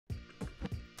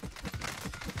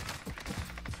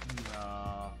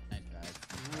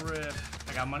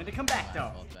got money to come back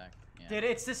though. Back. Yeah. Dude,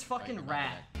 it's this fucking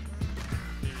rat.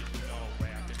 There's no way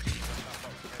I can see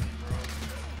myself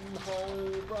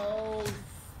No, bro.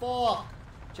 Fuck.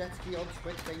 Jet ski on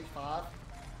switch range 5.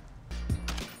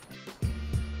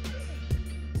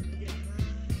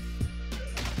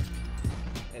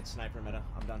 It's sniper meta.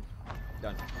 I'm done.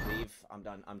 Done. Leave. I'm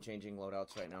done. I'm changing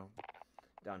loadouts right now.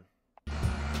 Done.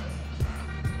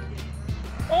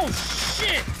 Oh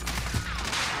shit!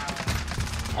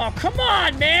 Oh come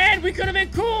on, man! We could have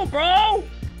been cool, bro.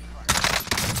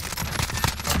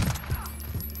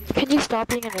 Can you stop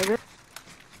being a nigger?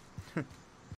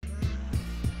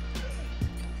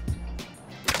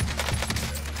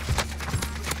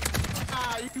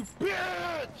 Ah, you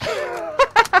bitch!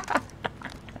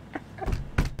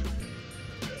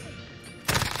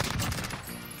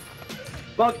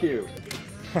 Fuck you.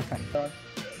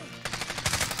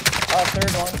 Oh,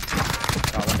 third one.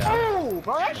 Oh,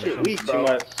 bro, that shit weak, Too bro.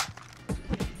 much.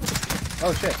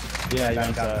 Oh shit. Yeah,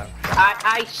 you got that.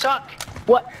 I suck.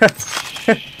 What?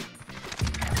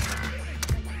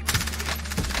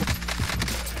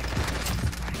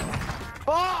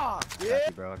 Fuck! Yeah.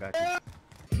 Bro, I got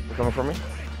you. You coming for me?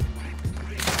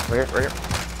 Right here, right here.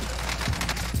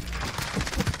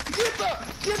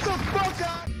 Get the fuck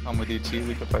out! I'm with you too,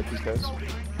 we can fight these guys.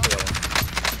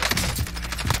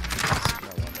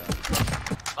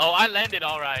 Oh, I landed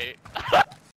alright.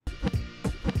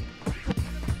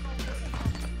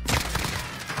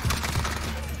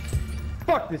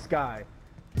 Fuck this guy.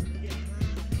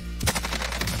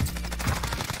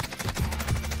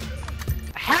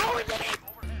 How is it?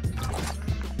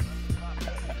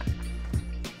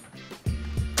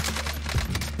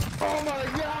 Oh my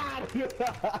god!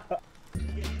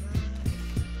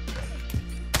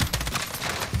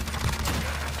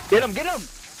 Get him! Get him!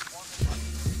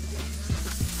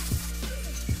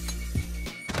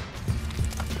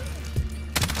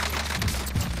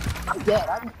 I'm dead.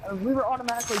 We were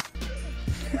automatically.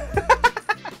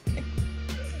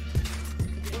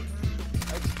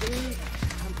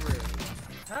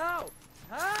 Help!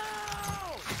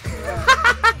 Help!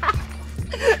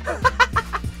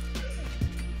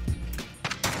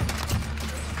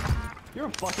 You're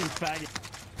a fucking faggot.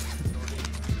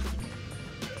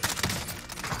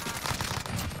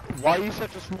 Why are you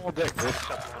such a small dick?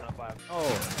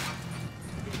 Oh.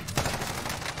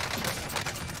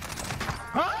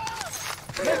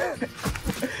 It's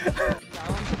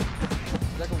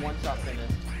like a one-shot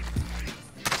finish.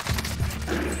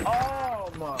 Oh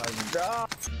my god.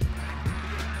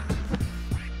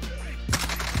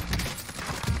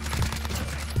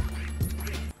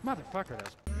 Motherfucker,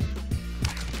 that's.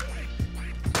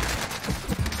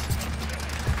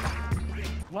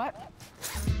 What?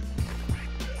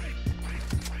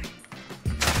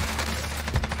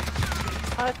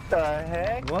 What the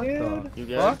heck, What dude? the You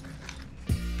good? Fuck?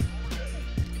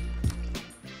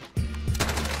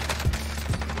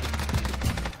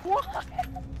 What?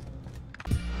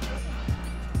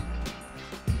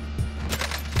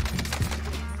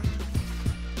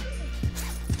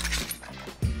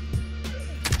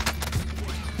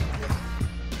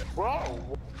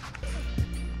 Bro.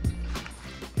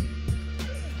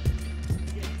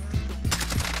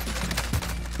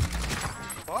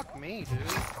 Fuck me, dude.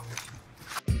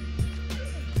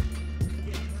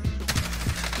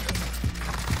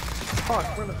 Fuck,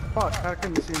 where the fuck? How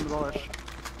can you see the bush?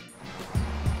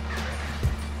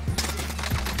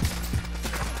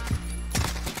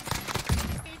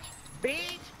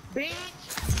 Beach! Beach!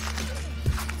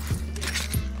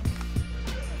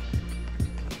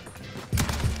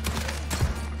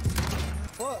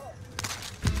 Fuck.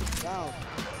 Down.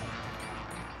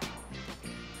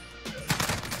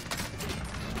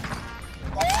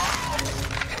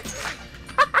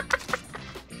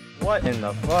 What in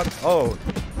the fuck? Oh.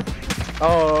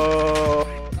 Oh.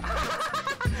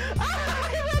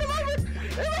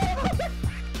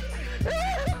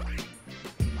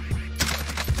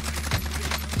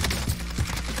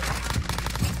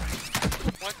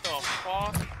 What the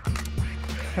fuck?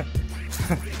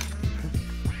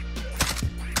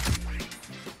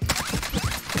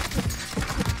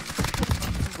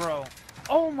 Bro.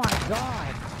 Oh my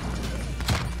god.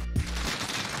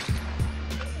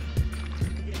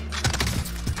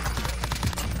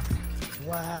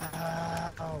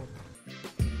 Wow.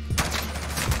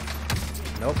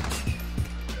 Nope.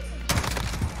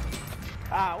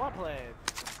 Ah, well played.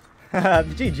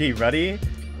 GG, buddy.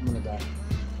 I'm gonna die.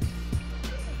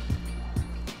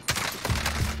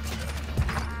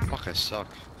 Fuck, I suck.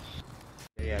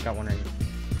 Yeah, I got one right here.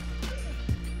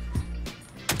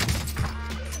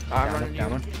 I'm running down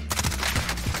you. one.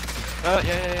 Oh,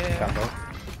 yeah. Got both.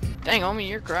 Dang, homie,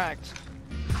 you're cracked.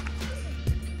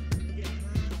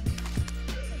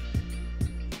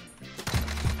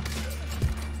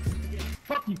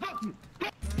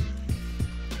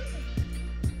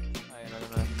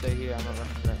 here. I'm gonna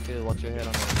that field. Watch your head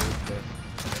on the roof there.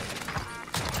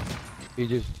 He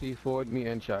just C4'd me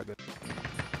and shotgun.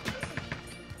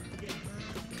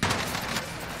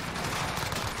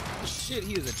 Shit,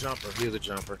 he is a jumper. He is a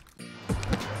jumper.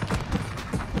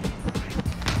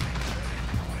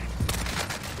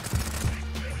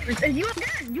 You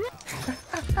again! You.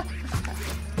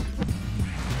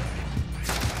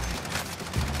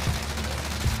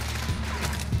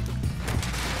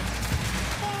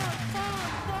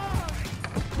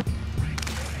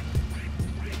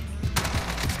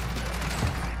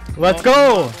 Let's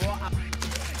go!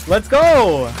 Let's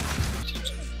go!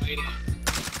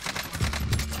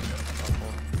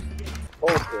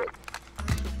 Bullshit.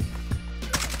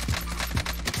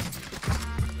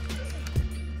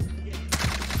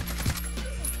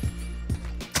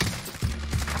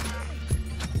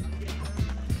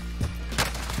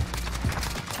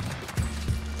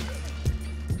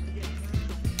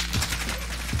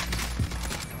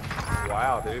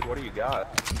 Wow, dude, what do you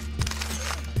got?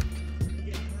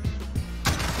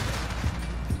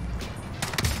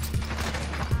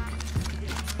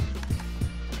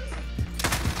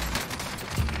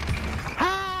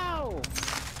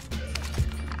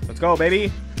 Let's go,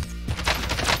 baby!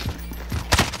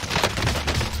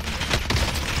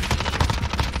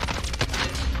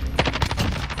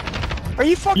 Are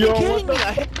you fucking kidding me?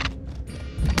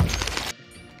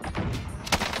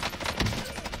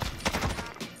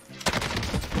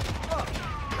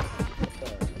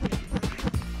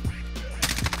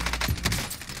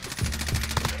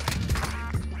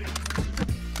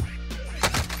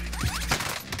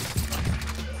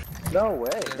 No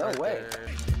way, no way.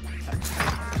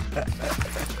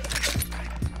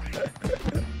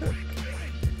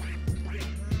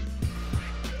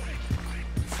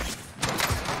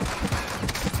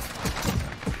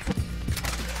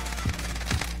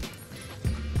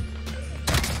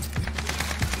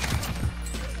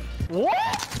 What?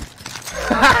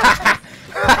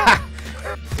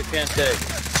 You can't take.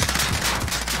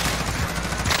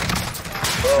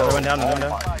 Another one down, another one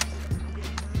down.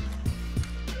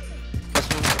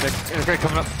 Great,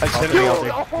 coming up. I just hit Dude,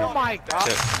 it. oh my god.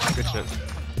 Shit. Good shit.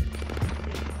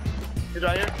 He's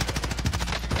right here.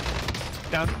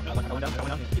 Down. Going down.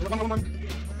 Coming.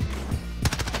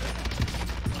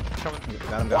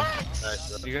 Got him, got him.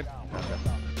 Nice. You good?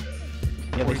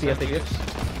 Yeah, they see us, they see us.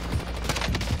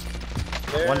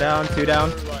 One down, two down.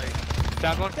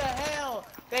 Down one. What the hell?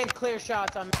 They had clear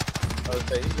shots on me. I would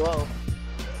say he's low.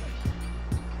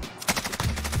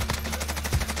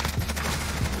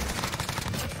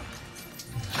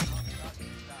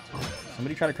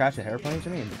 Somebody try to crash a airplane to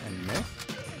me and miss?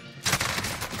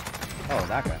 Oh,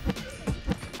 that guy.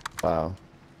 Wow.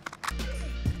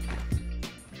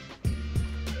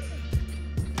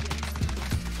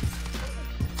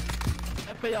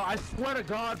 FAL, I swear to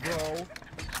God, bro.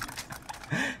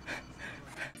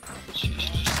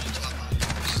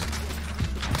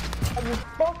 You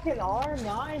fucking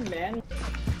R9, man.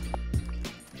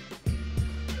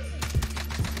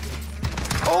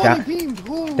 Oh, Down. the beam.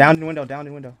 Ooh. Down the window, down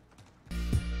the window.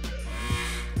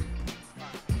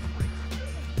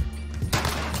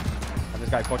 Oh, this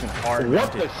guy fucking hard.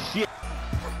 What the shit?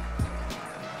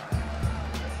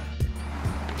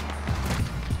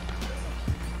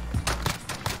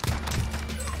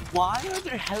 Why are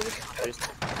there helicopters?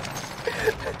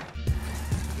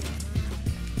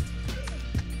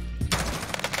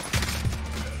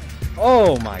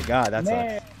 Oh my god, that's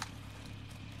a...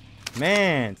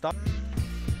 Man, stop.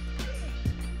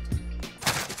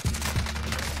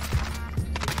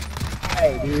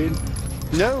 Hey, dude.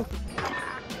 No.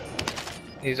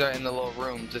 He's right in the little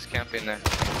room, just camping there.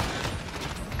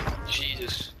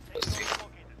 Jesus.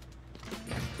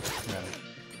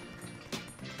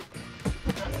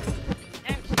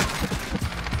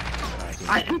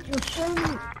 I hit your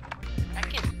phone.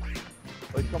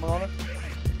 Wait, coming on us?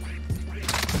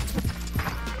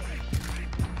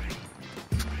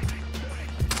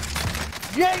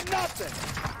 You ain't nothing.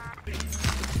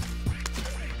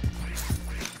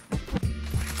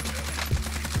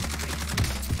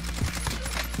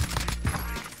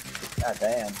 God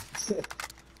damn.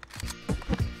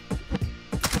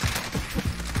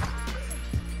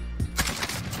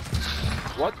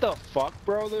 What the fuck,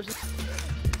 bro? There's.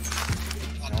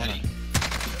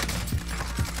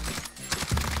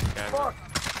 Fuck.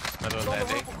 Middle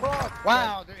landing.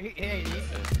 Wow. Hey.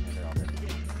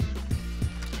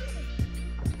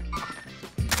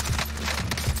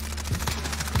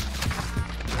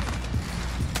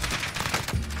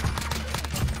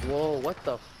 Whoa, what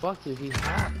the fuck did he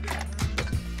have?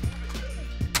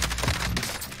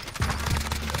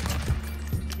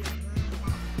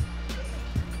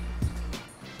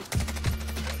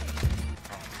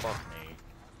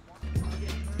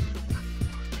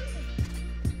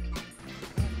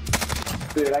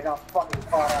 dude. I got fucking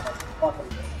caught out of fucking.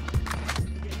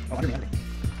 Oh, what are you doing?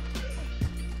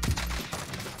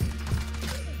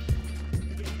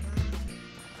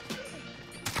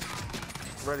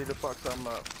 Ready to fuck something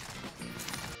up.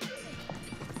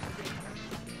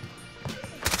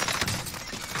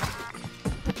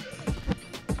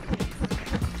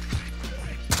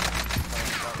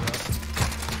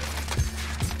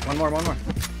 One more.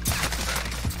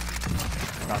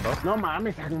 Found both. No mames,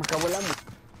 me acabó la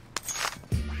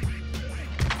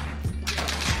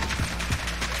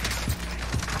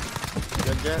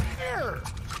Good jet.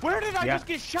 Where did I just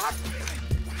get shot?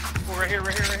 Oh, right here.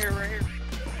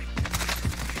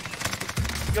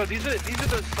 Yo, these are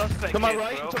the suspect To my kids,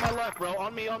 right, bro. to my left, bro.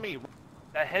 On me.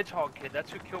 That hedgehog kid,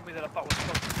 that's who killed me that I thought was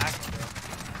fucking acting, bro.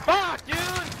 Fuck,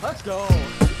 dude! Let's go.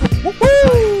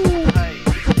 Woohoo! Nice.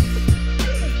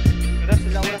 Dude, that's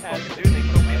the same fucking dude they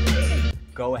killed me at the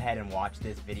Go ahead and watch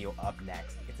this video up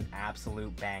next. It's an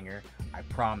absolute banger. I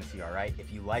promise you, alright?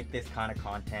 If you like this kind of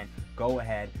content, go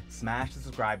ahead, smash the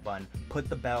subscribe button, put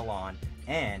the bell on,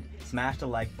 and smash the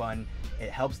like button. It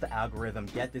helps the algorithm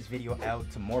get this video out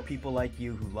to more people like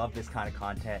you who love this kind of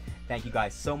content. Thank you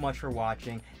guys so much for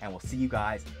watching, and we'll see you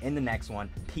guys in the next one.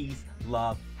 Peace,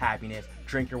 love, happiness.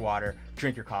 Drink your water,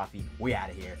 drink your coffee. We out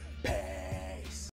of here. Peace.